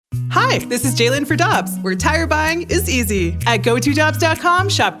Hi, this is Jalen for Dobbs, where tire buying is easy. At GoToDobbs.com,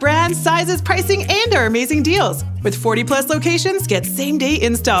 shop brands, sizes, pricing, and our amazing deals. With 40-plus locations, get same-day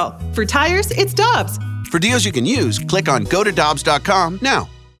install. For tires, it's Dobbs. For deals you can use, click on GoToDobbs.com now.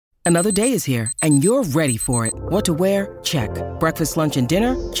 Another day is here, and you're ready for it. What to wear? Check. Breakfast, lunch, and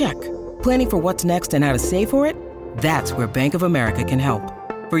dinner? Check. Planning for what's next and how to save for it? That's where Bank of America can help.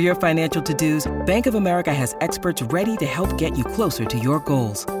 For your financial to-dos, Bank of America has experts ready to help get you closer to your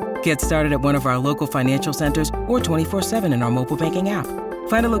goals. Get started at one of our local financial centers or 24/7 in our mobile banking app.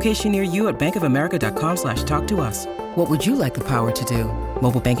 Find a location near you at bankofamerica.com/talktous. What would you like the power to do?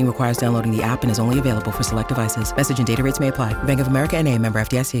 Mobile banking requires downloading the app and is only available for select devices. Message and data rates may apply. Bank of America N.A., member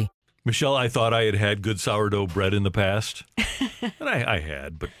FDIC. Michelle, I thought I had had good sourdough bread in the past. And I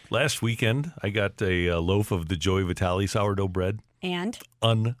had, but last weekend I got a loaf of the Joey Vitale sourdough bread. And?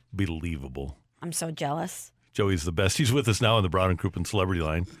 Unbelievable. I'm so jealous. Joey's the best. He's with us now on the Brown and Crouppen Celebrity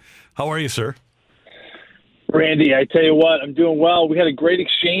Line. How are you, sir? Randy, I tell you what, I'm doing well. We had a great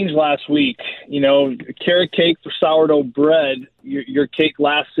exchange last week. You know, carrot cake for sourdough bread. Your cake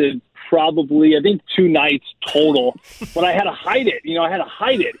lasted probably, I think, 2 nights total. But I had to hide it. You know, I had to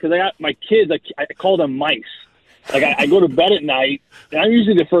hide it because I got my kids, I call them mice. Like, I go to bed at night, and I'm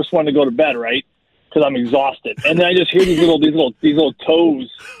usually the first one to go to bed, right? Because I'm exhausted. And then I just hear these little toes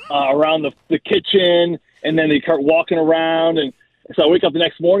around the kitchen, and then they start walking around. And so I wake up the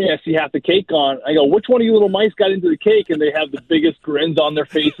next morning, I see half the cake gone. I go, which one of you little mice got into the cake? And they have the biggest grins on their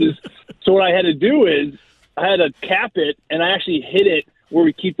faces. So what I had to do is I had to cap it, and I actually hid it where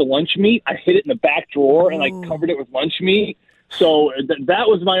we keep the lunch meat. I hid it in the back drawer, and I covered it with lunch meat. So that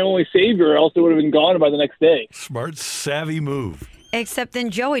was my only savior, else it would have been gone by the next day. Smart, savvy move. Except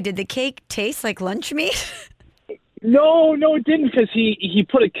then, Joey, did the cake taste like lunch meat? No, it didn't, because he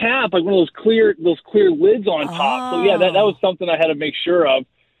put a cap, like one of those clear lids on top. So yeah, that was something I had to make sure of.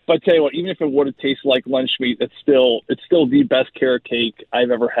 But I tell you what, even if it would have tasted like lunch meat, it's still the best carrot cake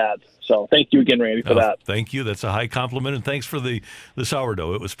I've ever had. So thank you again, Randy, for that. Thank you. That's a high compliment, and thanks for the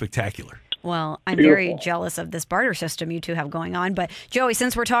sourdough. It was spectacular. Well, I'm very jealous of this barter system you two have going on. But, Joey,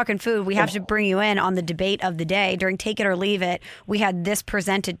 since we're talking food, we have to bring you in on the debate of the day. During Take It or Leave It, we had this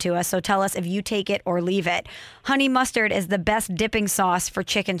presented to us. So tell us if you take it or leave it. Honey mustard is the best dipping sauce for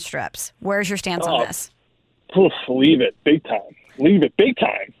chicken strips. Where's your stance on this? Leave it. Big time. Leave it. Big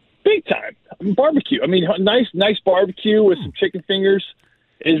time. Big time. Barbecue. I mean, nice barbecue with some chicken fingers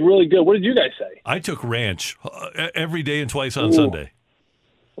is really good. What did you guys say? I took ranch every day and twice on Sunday.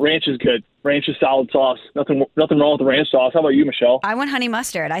 Ranch is good. Ranch is solid sauce. Nothing wrong with the ranch sauce. How about you, Michelle? I went honey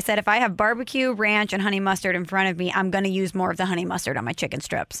mustard. I said if I have barbecue, ranch, and honey mustard in front of me, I'm going to use more of the honey mustard on my chicken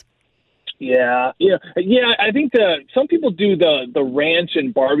strips. Yeah. I think some people do the ranch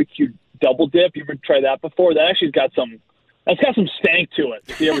and barbecue double dip. You ever tried that before? That actually's got some stank to it.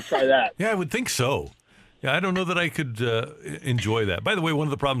 If you ever try that? Yeah, I would think so. Yeah, I don't know that I could enjoy that. By the way, one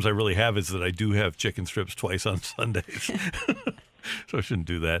of the problems I really have is that I do have chicken strips twice on Sundays. So I shouldn't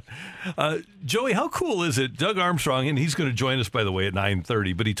do that. Joey, how cool is it? Doug Armstrong, and he's going to join us, by the way, at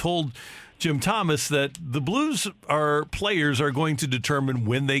 9:30, but he told Jim Thomas that the Blues players are going to determine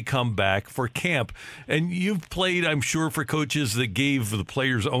when they come back for camp. And you've played, I'm sure, for coaches that gave the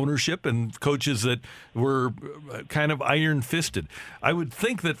players ownership and coaches that were kind of iron-fisted. I would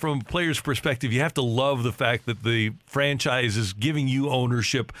think that from a player's perspective, you have to love the fact that the franchise is giving you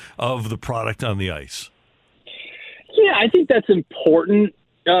ownership of the product on the ice. Yeah, I think that's important,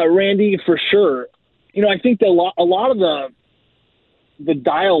 Randy, for sure. You know, I think that a lot of the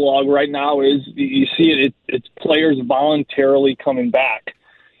dialogue right now is you see it's players voluntarily coming back.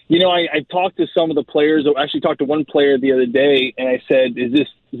 You know, I talked to some of the players. I actually talked to one player the other day, and I said, "Is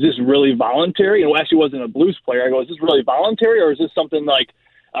this really voluntary?" And it actually wasn't a Blues player. I go, "Is this really voluntary, or is this something like,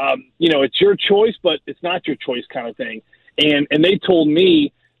 it's your choice, but it's not your choice kind of thing?" And they told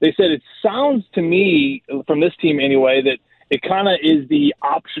me. They said it sounds to me, from this team anyway, that it kind of is the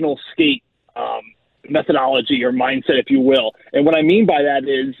optional skate methodology or mindset, if you will. And what I mean by that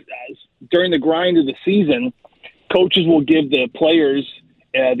is during the grind of the season, coaches will give the players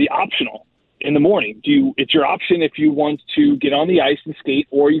the optional in the morning. It's your option if you want to get on the ice and skate,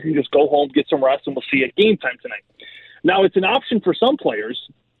 or you can just go home, get some rest, and we'll see you at game time tonight. Now, it's an option for some players,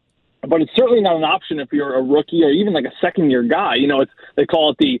 but it's certainly not an option if you're a rookie or even like a second-year guy. You know, they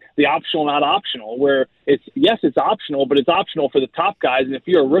call it the optional, not optional, where it's optional, but it's optional for the top guys. And if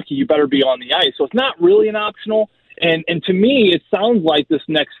you're a rookie, you better be on the ice. So it's not really an optional. And to me, it sounds like this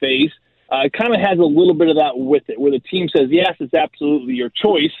next phase kind of has a little bit of that with it, where the team says, yes, it's absolutely your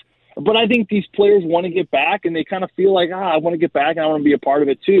choice. But I think these players want to get back, and they kind of feel like, I want to get back, and I want to be a part of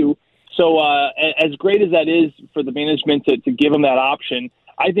it too. So as great as that is for the management to give them that option,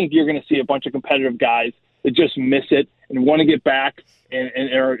 I think you're going to see a bunch of competitive guys that just miss it and want to get back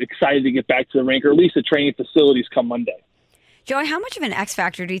and are excited to get back to the rink, or at least the training facilities come Monday. Joey, how much of an X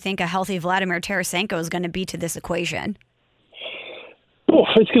factor do you think a healthy Vladimir Tarasenko is going to be to this equation? Oh,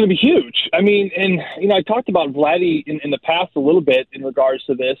 it's going to be huge. I mean, and, I talked about Vladdy in the past a little bit in regards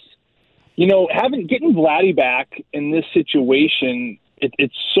to this. Getting Vladdy back in this situation,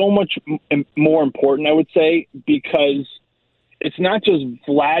 it's so much more important, I would say, because it's not just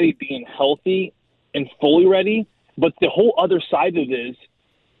Vladdy being healthy and fully ready, but the whole other side of it is,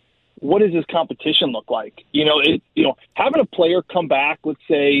 what does his competition look like? Having a player come back, let's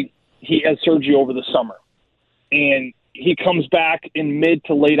say he has surgery over the summer, and he comes back in mid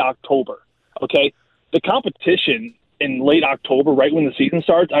to late October. Okay, the competition in late October, right when the season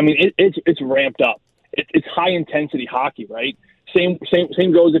starts, I mean, it's ramped up. It's high intensity hockey, right? Same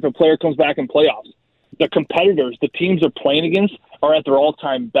goes if a player comes back in playoffs. The competitors, the teams they're playing against, are at their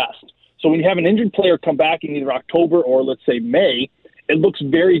all-time best. So when you have an injured player come back in either October or, let's say, May, it looks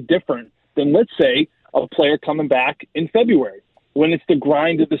very different than, let's say, a player coming back in February when it's the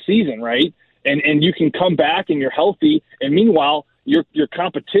grind of the season, right? And you can come back and you're healthy, and meanwhile, your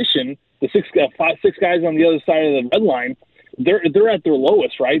competition, the six guys on the other side of the red line, they're at their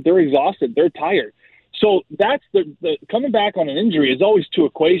lowest, right? They're exhausted, they're tired. So that's the coming back on an injury is always two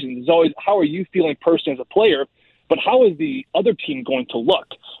equations. It's always, how are you feeling personally as a player, but how is the other team going to look?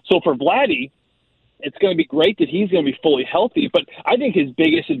 So for Vladdy, it's going to be great that he's going to be fully healthy, but I think his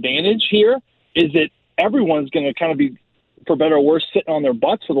biggest advantage here is that everyone's going to kind of be, for better or worse, sitting on their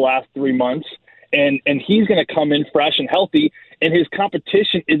butts for the last 3 months, and he's going to come in fresh and healthy, and his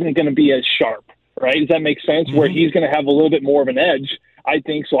competition isn't going to be as sharp, right? Does that make sense? Mm-hmm. Where he's going to have a little bit more of an edge, I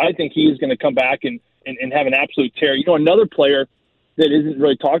think. So I think he's going to come back and have an absolute tear. Another player that isn't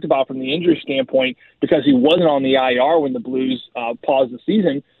really talked about from the injury standpoint because he wasn't on the IR when the Blues paused the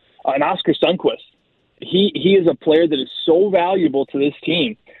season, and Oscar Sundqvist. He is a player that is so valuable to this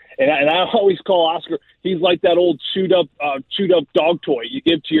team. And I always call Oscar, he's like that old chewed up dog toy you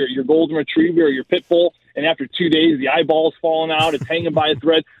give to your golden retriever or your pit bull, and after 2 days the eyeball's falling out, it's hanging by a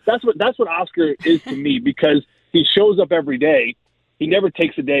thread. That's what Oscar is to me, because he shows up every day. He never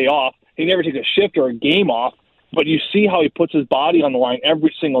takes a day off. He never takes a shift or a game off. But you see how he puts his body on the line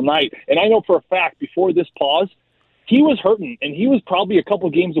every single night. And I know for a fact, before this pause, he was hurting, and he was probably a couple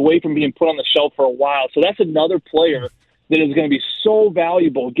games away from being put on the shelf for a while. So that's another player that is going to be so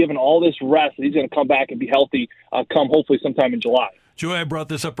valuable, given all this rest, that he's going to come back and be healthy come hopefully sometime in July. Joey, I brought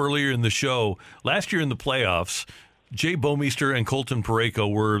this up earlier in the show. Last year in the playoffs, Jay Bouwmeester and Colton Parayko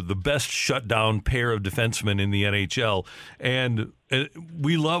were the best shutdown pair of defensemen in the NHL. And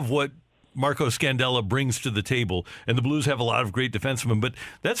we love what Marco Scandella brings to the table, and the Blues have a lot of great defensemen. But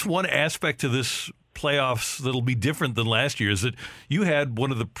that's one aspect to this playoffs that'll be different than last year, is that you had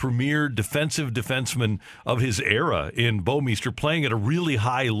one of the premier defensive defensemen of his era in Bouwmeester playing at a really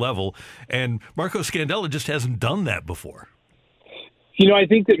high level, and Marco Scandella just hasn't done that before. I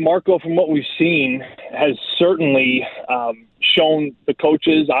think that Marco, from what we've seen, has certainly shown the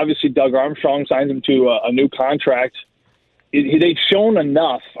coaches, obviously Doug Armstrong signs him to a new contract. They've shown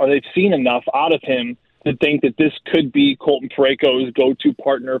enough, or they've seen enough out of him to think that this could be Colton Parayko's go-to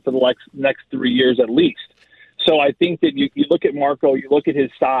partner for the next 3 years at least. So I think that you look at Marco, you look at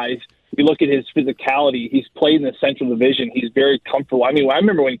his size, you look at his physicality. He's played in the Central Division. He's very comfortable. I mean, I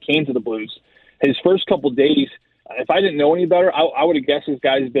remember when he came to the Blues, his first couple of days, if I didn't know any better, I would have guessed this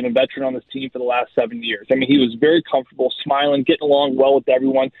guy's been a veteran on this team for the last 7 years. I mean, he was very comfortable, smiling, getting along well with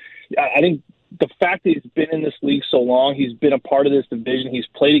everyone. I think the fact that he's been in this league so long, he's been a part of this division, he's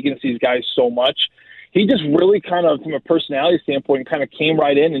played against these guys so much, he just really kind of, from a personality standpoint, kind of came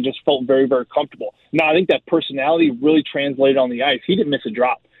right in and just felt very, very comfortable. Now, I think that personality really translated on the ice. He didn't miss a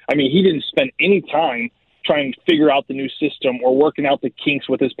drop. I mean, he didn't spend any time trying to figure out the new system or working out the kinks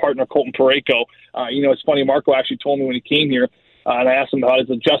with his partner, Colton Parayko. It's funny, Marco actually told me when he came here, and I asked him about his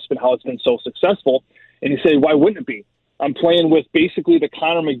adjustment, how it's been so successful, and he said, why wouldn't it be? I'm playing with basically the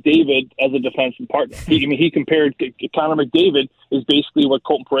Connor McDavid as a defensive partner. He compared Connor McDavid is basically what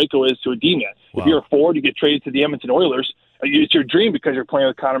Colton Parayko is to a D-man. Wow. If you're a forward, you get traded to the Edmonton Oilers. It's your dream because you're playing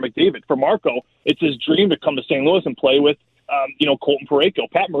with Connor McDavid. For Marco, it's his dream to come to St. Louis and play with, Colton Parayko.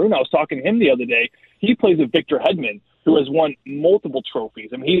 Pat Maroon, I was talking to him the other day. He plays with Victor Hedman, who has won multiple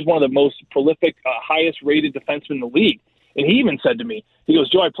trophies. I mean, he's one of the most prolific, highest-rated defensemen in the league. And he even said to me, he goes,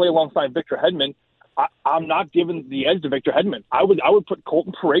 Joe, I play alongside Victor Hedman. I'm not giving the edge to Victor Hedman. I would put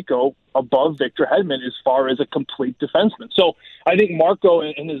Colton Parayko above Victor Hedman as far as a complete defenseman. So I think Marco,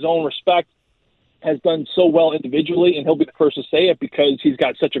 in his own respect, has done so well individually, and he'll be the first to say it because he's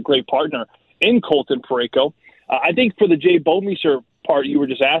got such a great partner in Colton Parayko. I think for the Jay Bouwmeester part you were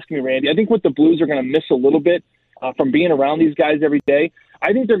just asking me, Randy. I think what the Blues are going to miss a little bit from being around these guys every day,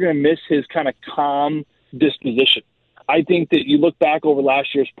 I think they're going to miss his kind of calm disposition. I think that you look back over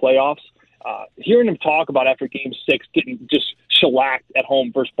last year's playoffs, hearing him talk about after Game 6 getting just shellacked at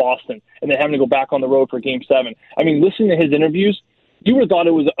home versus Boston and then having to go back on the road for Game 7. I mean, listening to his interviews, you would have thought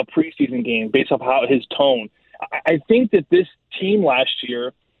it was a preseason game based off how his tone. I think that this team last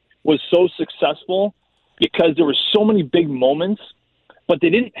year was so successful because there were so many big moments, but they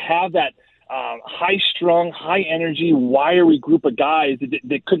didn't have that high-strung, high-energy, wiry group of guys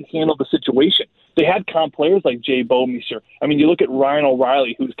that couldn't handle the situation. They had calm players like Jay Bouwmeester. I mean, you look at Ryan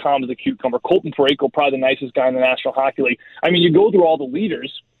O'Reilly, who's calm as a cucumber. Colton Parayko, probably the nicest guy in the National Hockey League. I mean, you go through all the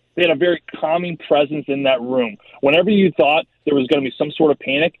leaders, they had a very calming presence in that room. Whenever you thought there was going to be some sort of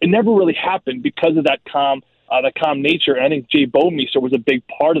panic, it never really happened because of that calm nature. And I think Jay Bouwmeester was a big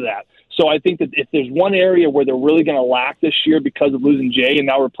part of that. So I think that if there's one area where they're really going to lack this year because of losing Jay and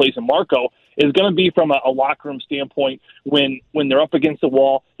now replacing Marco, is going to be from a locker room standpoint when they're up against the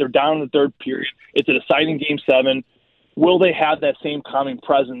wall, they're down in the third period, it's a deciding Game 7. Will they have that same calming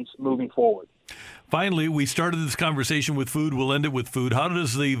presence moving forward? Finally, we started this conversation with food. We'll end it with food. How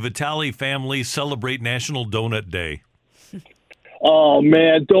does the Vitale family celebrate National Donut Day? Oh,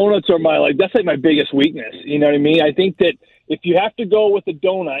 man, donuts are that's like my biggest weakness. You know what I mean? I think that if you have to go with a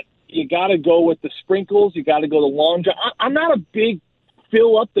donut, you got to go with the sprinkles. You got to go the Long John. I'm not a big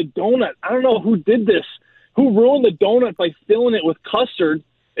fill up the donut. I don't know who did this, who ruined the donut by filling it with custard.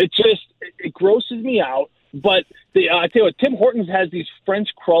 It grosses me out. But I tell you what, Tim Hortons has these French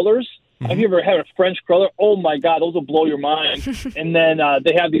crullers. Mm-hmm. Have you ever had a French cruller? Oh my God, those will blow your mind. And then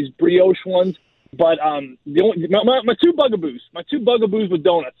they have these brioche ones. But my two bugaboos with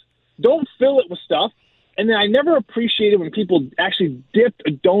donuts, don't fill it with stuff. And then I never appreciated when people actually dipped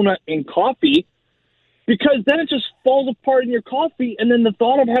a donut in coffee, because then it just falls apart in your coffee. And then the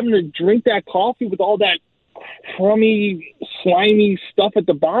thought of having to drink that coffee with all that crummy, slimy stuff at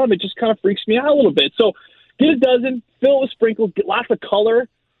the bottom, it just kind of freaks me out a little bit. So get a dozen, fill it with sprinkles, get lots of color.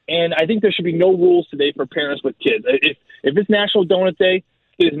 And I think there should be no rules today for parents with kids. If it's National Donut Day,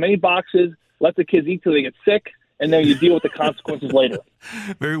 get as many boxes, let the kids eat till they get sick, and then you deal with the consequences later.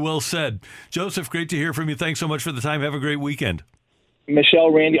 Very well said. Joseph, great to hear from you. Thanks so much for the time. Have a great weekend.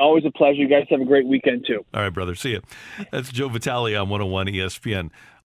 Michelle, Randy, always a pleasure. You guys have a great weekend, too. All right, brother. See you. That's Joe Vitale on 101 ESPN.